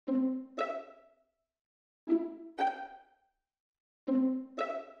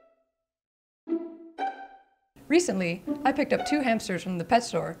Recently, I picked up 2 hamsters from the pet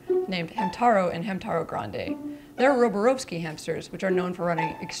store named Hamtaro and Hamtaro Grande. They're Roborovsky hamsters, which are known for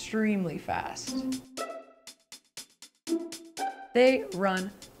running extremely fast. They run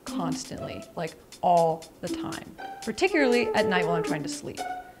constantly, like all the time, particularly at night while I'm trying to sleep.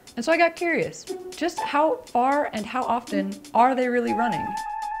 And so I got curious, just how far and how often are they really running?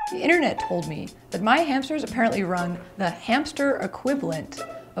 The internet told me that my hamsters apparently run the hamster equivalent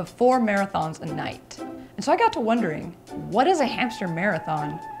of 4 marathons a night. And so I got to wondering, what is a hamster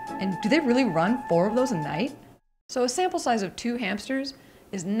marathon? And do they really run 4 of those a night? So a sample size of 2 hamsters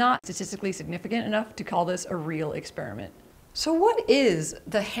is not statistically significant enough to call this a real experiment. So what is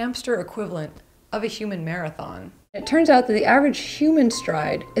the hamster equivalent of a human marathon? It turns out that the average human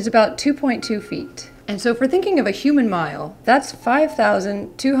stride is about 2.2 feet. And so if we're thinking of a human mile, that's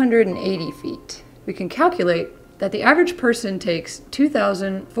 5,280 feet. We can calculate that the average person takes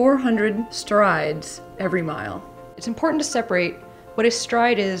 2,400 strides every mile. It's important to separate what a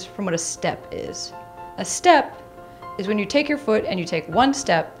stride is from what a step is. A step is when you take your foot and you take 1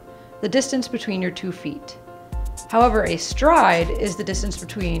 step, the distance between your 2 feet. However, a stride is the distance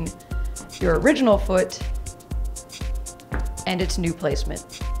between your original foot and its new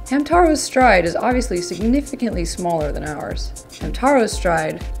placement. Hamtaro's stride is obviously significantly smaller than ours. Hamtaro's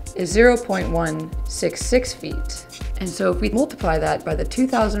stride is 0.166 feet. And so if we multiply that by the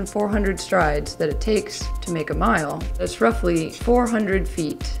 2,400 strides that it takes to make a mile, that's roughly 400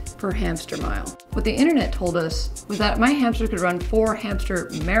 feet per hamster mile. What the internet told us was that my hamsters could run 4 hamster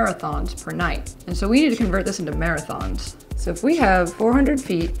marathons per night. And so we need to convert this into marathons. So if we have 400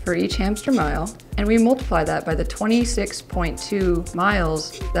 feet for each hamster mile, and we multiply that by the 26.2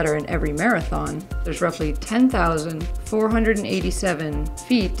 miles that are in every marathon, there's roughly 10,487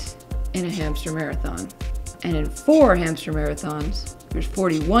 feet in a hamster marathon. And in 4 hamster marathons, there's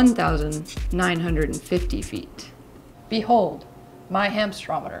 41,950 feet. Behold, my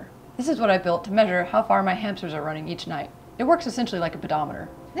hamstrometer. This is what I built to measure how far my hamsters are running each night. It works essentially like a pedometer.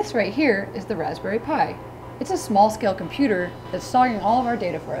 This right here is the Raspberry Pi. It's a small-scale computer that's storing all of our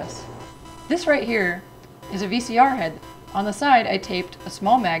data for us. This right here is a VCR head. On the side, I taped a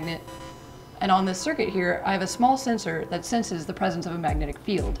small magnet, and on this circuit here, I have a small sensor that senses the presence of a magnetic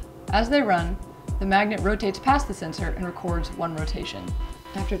field. As they run, the magnet rotates past the sensor and records 1 rotation.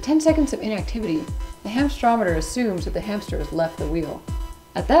 After 10 seconds of inactivity, the hamstrometer assumes that the hamster has left the wheel.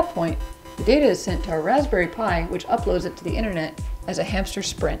 At that point, the data is sent to our Raspberry Pi, which uploads it to the internet as a hamster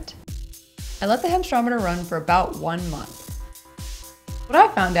sprint. I let the hamstrometer run for about 1 month. What I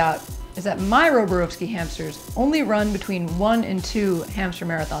found out is that my Roborovsky hamsters only run between 1 and 2 hamster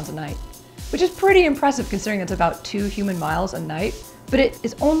marathons a night, which is pretty impressive considering it's about 2 human miles a night, but it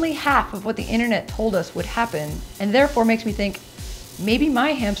is only half of what the internet told us would happen, and therefore makes me think maybe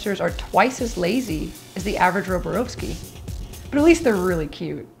my hamsters are twice as lazy as the average Roborovsky. But at least they're really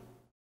cute.